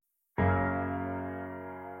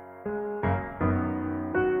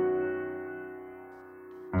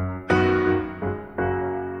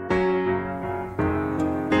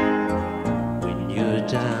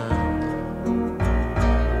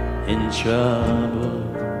trouble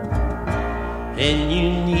and you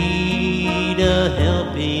need a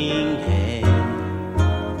helping hand,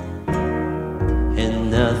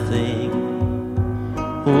 and nothing,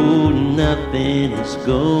 oh nothing is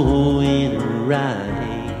going right.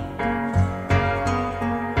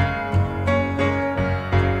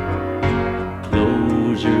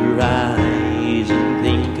 Close your eyes and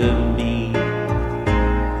think of me,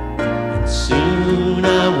 and soon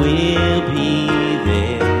I will be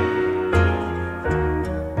there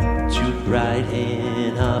to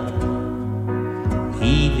brighten up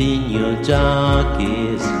even your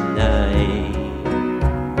darkest night.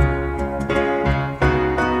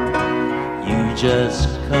 You just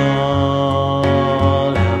call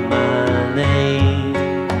out my name,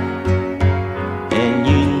 and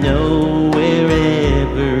you know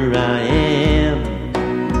wherever I am,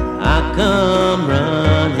 I come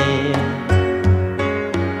running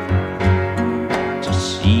to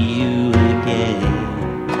see you again.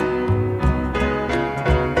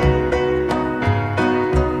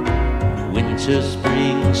 Winter,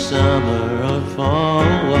 spring, summer, or fall,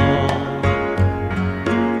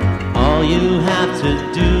 all you have to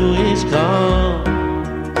do is call,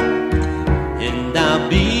 and I'll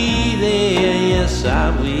be there, yes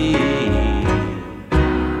I will.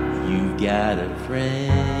 You've got a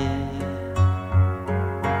friend,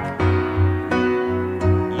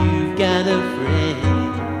 you've got a friend.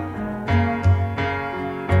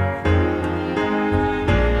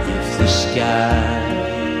 If the sky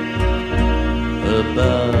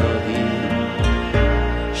above you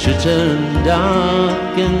should turn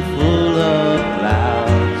dark and full of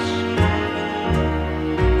clouds,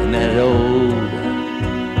 and that old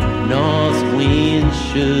north wind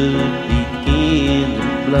should begin to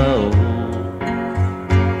blow,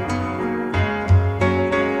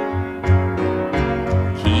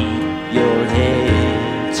 keep your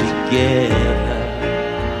head together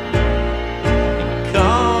and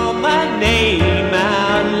call my name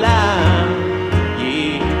out loud,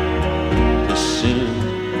 yeah, 'cause soon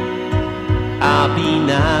I'll be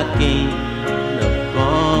knocking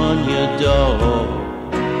upon your door.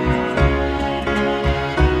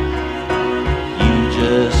 You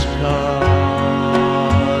just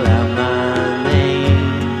call out my name,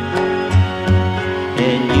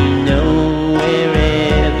 and you know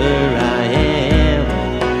wherever I am,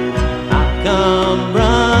 I'll come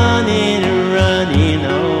running, running,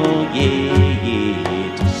 oh yeah, yeah,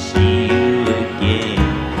 to see you again.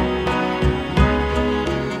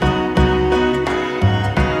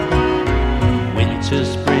 Winter,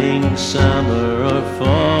 spring, summer, or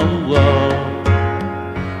fall,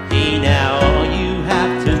 hey now all you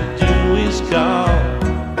have to do is call,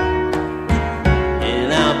 and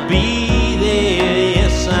I'll be there,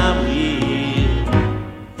 yes I will.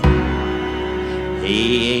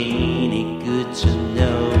 Hey, ain't it good to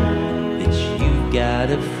know that you've got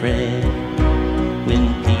a friend when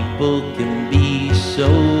people can be so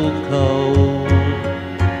cold?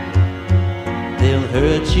 They'll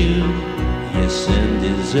hurt you, yes, and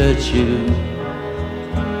desert you.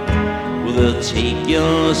 Well, they'll take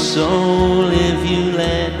your soul if you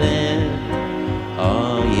let them.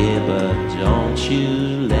 Oh yeah, but don't you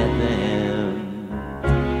let them.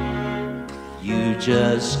 You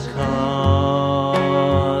just call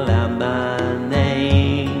out my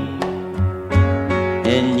name,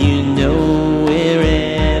 and you know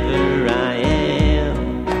wherever I am,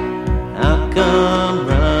 I'll come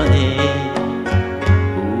running,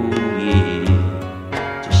 oh yeah,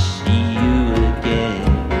 to see you again.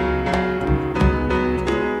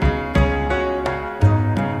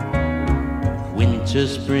 Winter,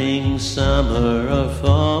 spring, summer, or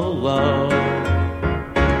fall,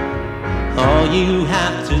 all you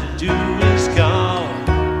have to do is call,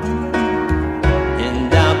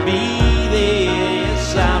 and I'll be there,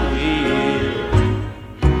 yes I will.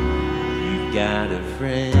 You've got a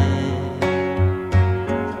friend,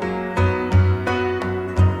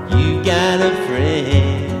 you've got a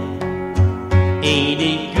friend. Ain't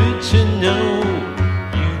it good to know